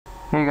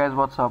Hey guys,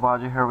 what's up?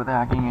 Ajay here with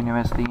Hacking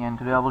University, and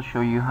today I will show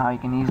you how you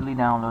can easily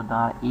download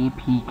the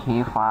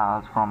APK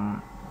files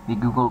from the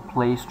Google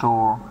Play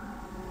Store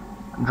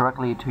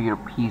directly to your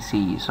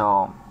PC.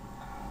 So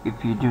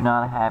if you do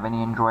not have any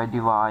Android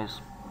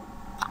device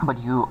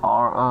but you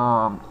are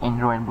an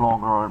Android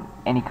blogger or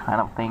any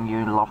kind of thing,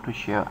 you love to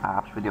share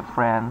apps with your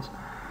friends,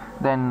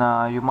 then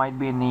you might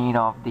be in need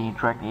of the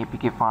direct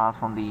APK files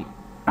from the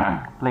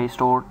Play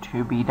Store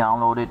to be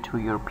downloaded to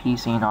your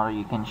PC in order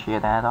you can share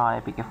that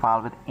APK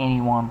file with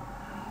anyone,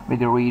 with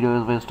your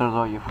readers, visitors,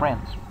 or your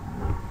friends.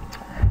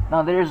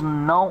 Now there is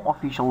no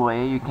official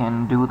way you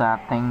can do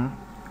that thing,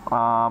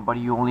 but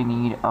you only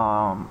need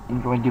an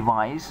Android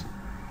device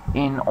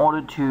in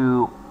order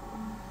to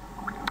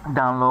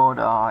download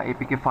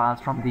APK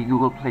files from the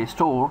Google Play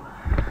Store.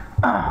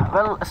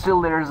 Well,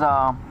 still there's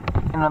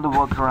another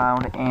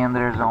workaround, and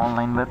there's an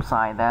online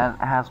website that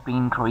has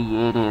been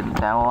created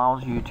that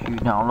allows you to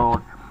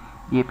download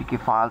the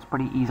APK files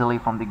pretty easily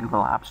from the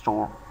Google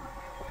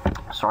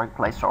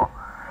Play Store.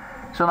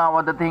 So now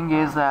what the thing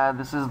is that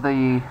this is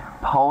the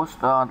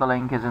post, the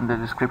link is in the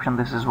description.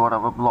 This is what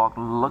our blog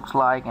looks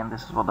like, and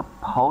this is what the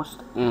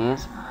post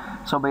is.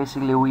 So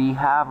basically we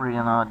have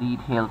written a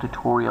detailed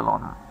tutorial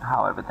on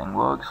how everything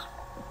works.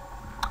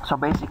 So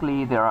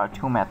basically there are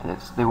two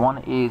methods. The one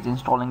is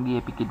installing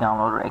the APK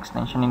downloader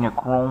extension in your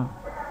Chrome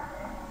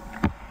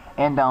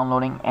and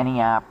downloading any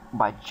app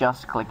by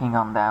just clicking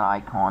on that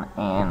icon,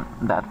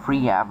 and that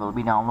free app will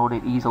be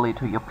downloaded easily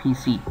to your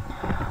PC.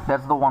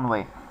 That's the one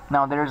way.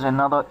 Now there's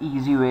another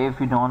easy way if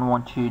you don't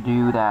want to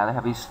do that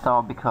heavy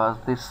stuff, because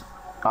this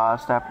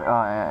step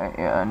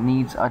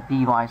needs a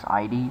device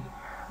ID,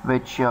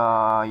 which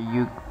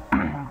you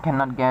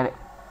cannot get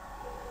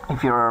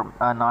if you're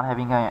not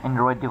having an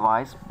Android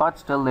device, but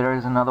still there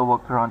is another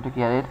workaround to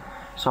get it.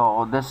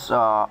 So this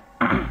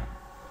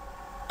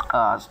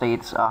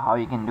states how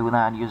you can do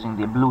that using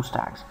the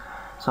BlueStacks.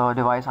 So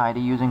device ID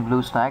using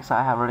BlueStacks,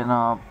 I have written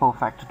a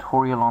perfect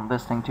tutorial on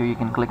this thing too. You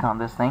can click on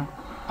this thing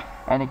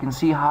and you can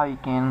see how you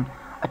can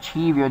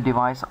achieve your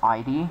device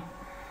ID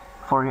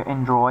for your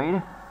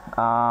Android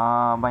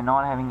by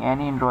not having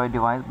any Android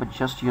device, but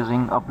just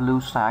using a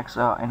BlueStacks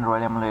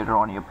Android emulator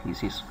on your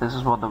PC. So this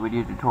is what the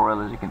video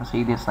tutorial is. You can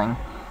see this thing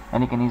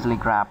and you can easily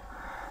grab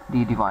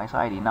the device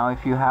ID. Now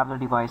if you have the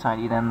device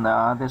ID, then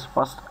this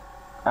first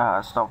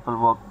stuff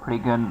will work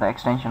pretty good, the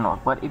extension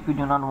work. But if you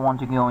do not want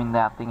to go in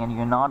that thing and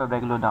you're not a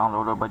regular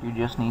downloader, but you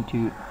just need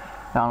to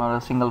download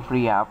a single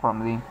free app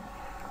from the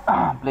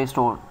Play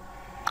Store,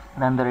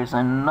 then there is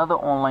another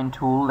online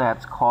tool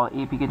that's called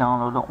APK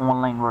Downloader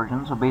online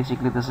version. So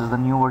basically this is the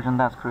new version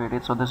that's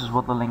created. So this is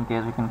what the link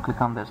is. You can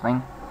click on this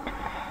thing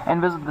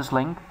and visit this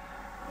link.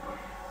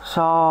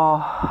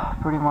 So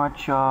pretty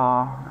much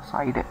the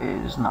site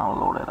is now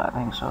loaded, I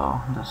think.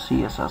 So the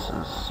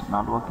CSS is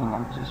not working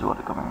and this is what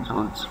is coming. So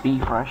let's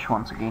refresh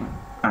once again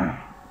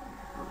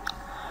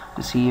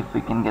to see if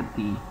we can get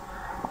the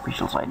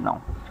official site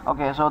now.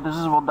 Okay, so this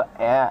is what the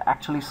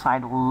actually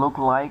site will look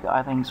like,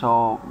 I think.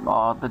 So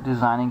the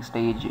designing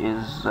stage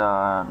is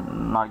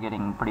not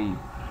getting pretty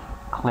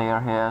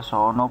clear here,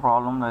 so no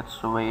problem,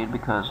 let's wait,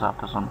 because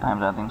after some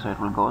time I think so it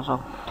will go.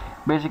 So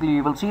basically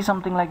you will see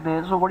something like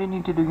this. So what you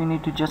need to do, you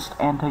need to just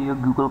enter your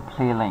Google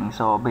Play link.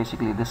 So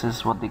basically this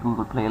is what the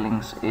Google Play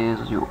links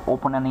is. You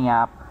open any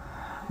app,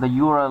 the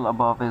URL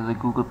above is the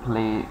Google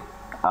Play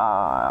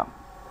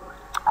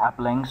app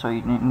link. So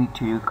you need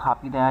to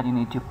copy that, you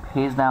need to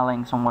paste that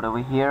link somewhere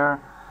over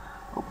here.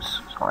 Oops,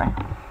 sorry.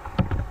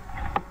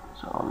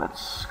 So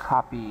let's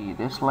copy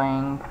this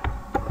link,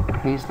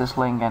 paste this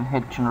link, and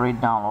hit generate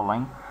download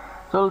link.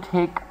 So it'll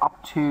take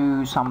up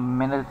to some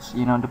minutes,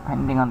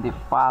 depending on the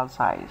file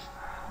size.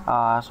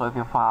 So if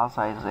your file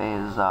size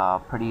is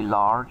pretty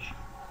large,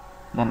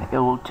 then it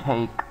will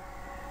take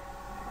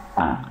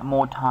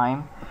more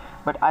time.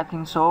 But I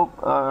think so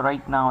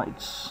right now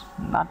it's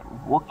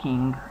not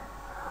working,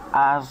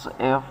 as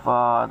if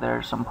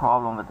there's some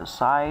problem with the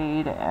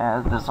site,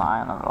 as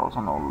design and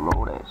also no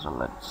loaded. So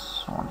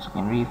let's once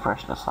again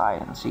refresh the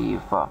site and see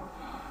if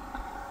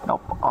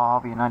nope,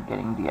 we're not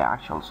getting the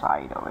actual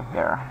site over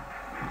here.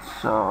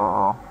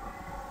 So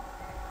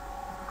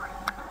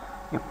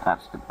if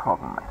that's the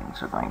problem, I think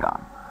so going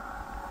on.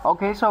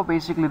 Okay, so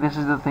basically this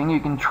is the thing. You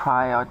can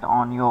try out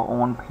on your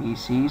own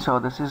PC. So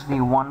this is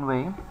the one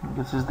way,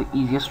 this is the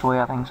easiest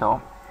way, I think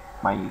so,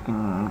 where you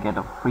can get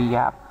a free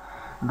app.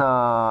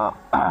 The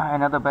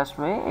another best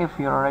way, if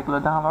you're a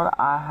regular downloader,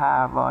 I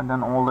have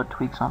done all the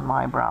tweaks on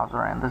my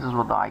browser, and this is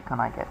what the icon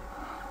I get.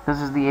 This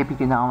is the APK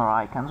downloader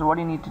icon. So what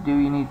you need to do,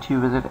 you need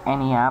to visit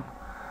any app.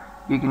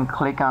 You can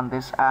click on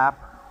this app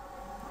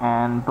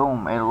and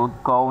boom, it will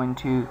go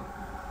into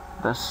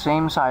the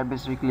same site.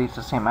 Basically it's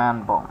the same,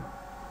 and boom,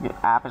 your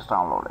app is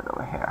downloaded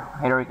over here.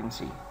 Here you can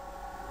see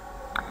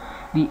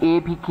the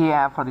APK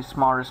app for the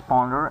Smart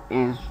Responder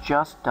is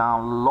just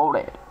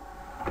downloaded,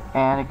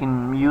 and you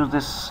can use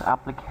this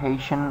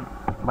application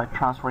by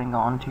transferring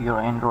onto your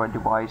Android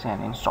device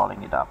and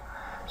installing it up.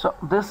 So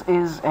this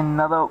is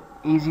another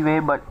easy way,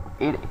 but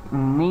it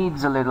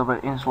needs a little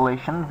bit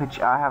installation, which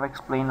I have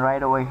explained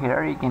right over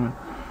here. You can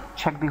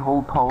check the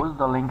whole post.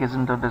 The link is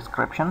in the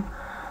description,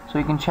 so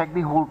you can check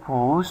the whole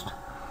post.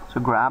 So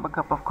grab a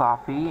cup of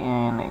coffee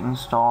and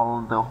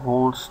install the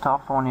whole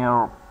stuff on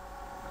your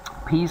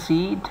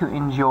PC to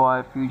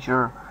enjoy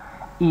future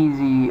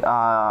easy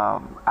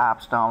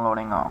apps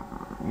downloading.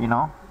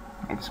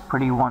 It's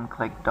pretty one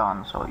click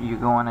done. So you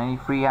go on any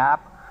free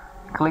app,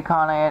 click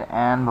on it,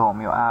 and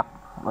boom, your app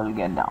will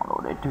get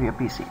downloaded to your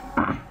PC.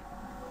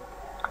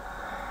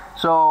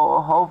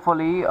 So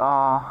hopefully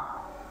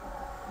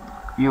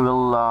you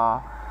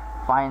will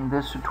find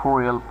this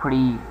tutorial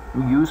pretty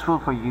useful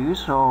for you.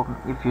 So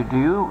if you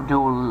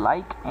do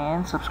like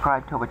and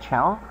subscribe to our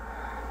channel.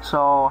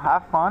 So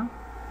have fun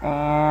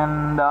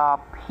and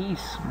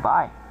peace.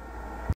 Bye.